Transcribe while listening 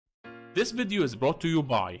This video is brought to you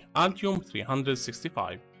by Altium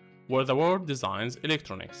 365, where the world designs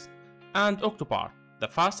electronics, and Octopart, the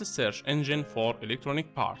fastest search engine for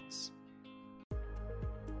electronic parts.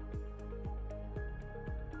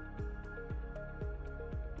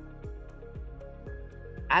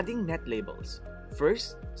 Adding net labels.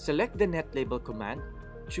 First, select the net label command,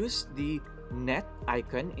 choose the net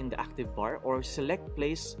icon in the active bar or select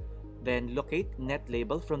place, then locate net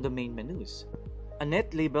label from the main menus. A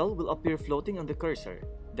net label will appear floating on the cursor.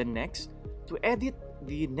 Then next, to edit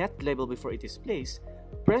the net label before it is placed,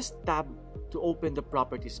 press Tab to open the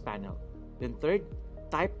Properties panel. Then third,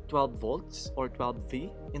 type 12 volts or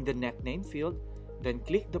 12V in the net name field, then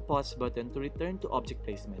click the pause button to return to object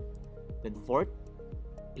placement. Then fourth,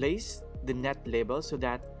 place the net label so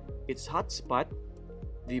that its hotspot,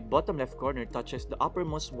 the bottom left corner, touches the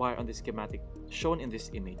uppermost wire on the schematic shown in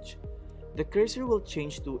this image. The cursor will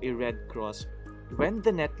change to a red cross when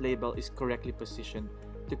the net label is correctly positioned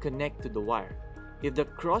to connect to the wire. If the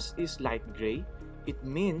cross is light gray, it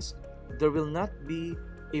means there will not be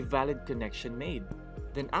a valid connection made.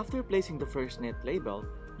 Then after placing the first net label,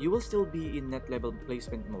 you will still be in net label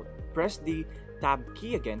placement mode. Press the Tab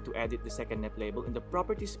key again to edit the second net label in the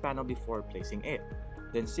Properties panel before placing it.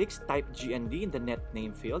 Then 6, type GND in the net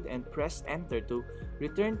name field and press Enter to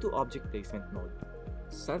return to object placement mode.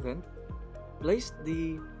 7, place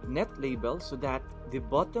the net label so that the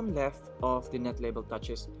bottom left of the net label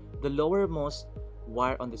touches the lowermost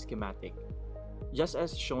wire on the schematic, just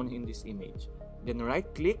as shown in this image. Then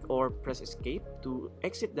right-click or press Escape to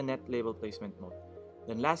exit the net label placement mode.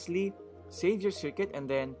 Then lastly, save your circuit and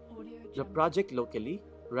then the project locally.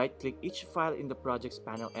 Right-click each file in the projects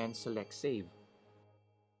panel and select Save.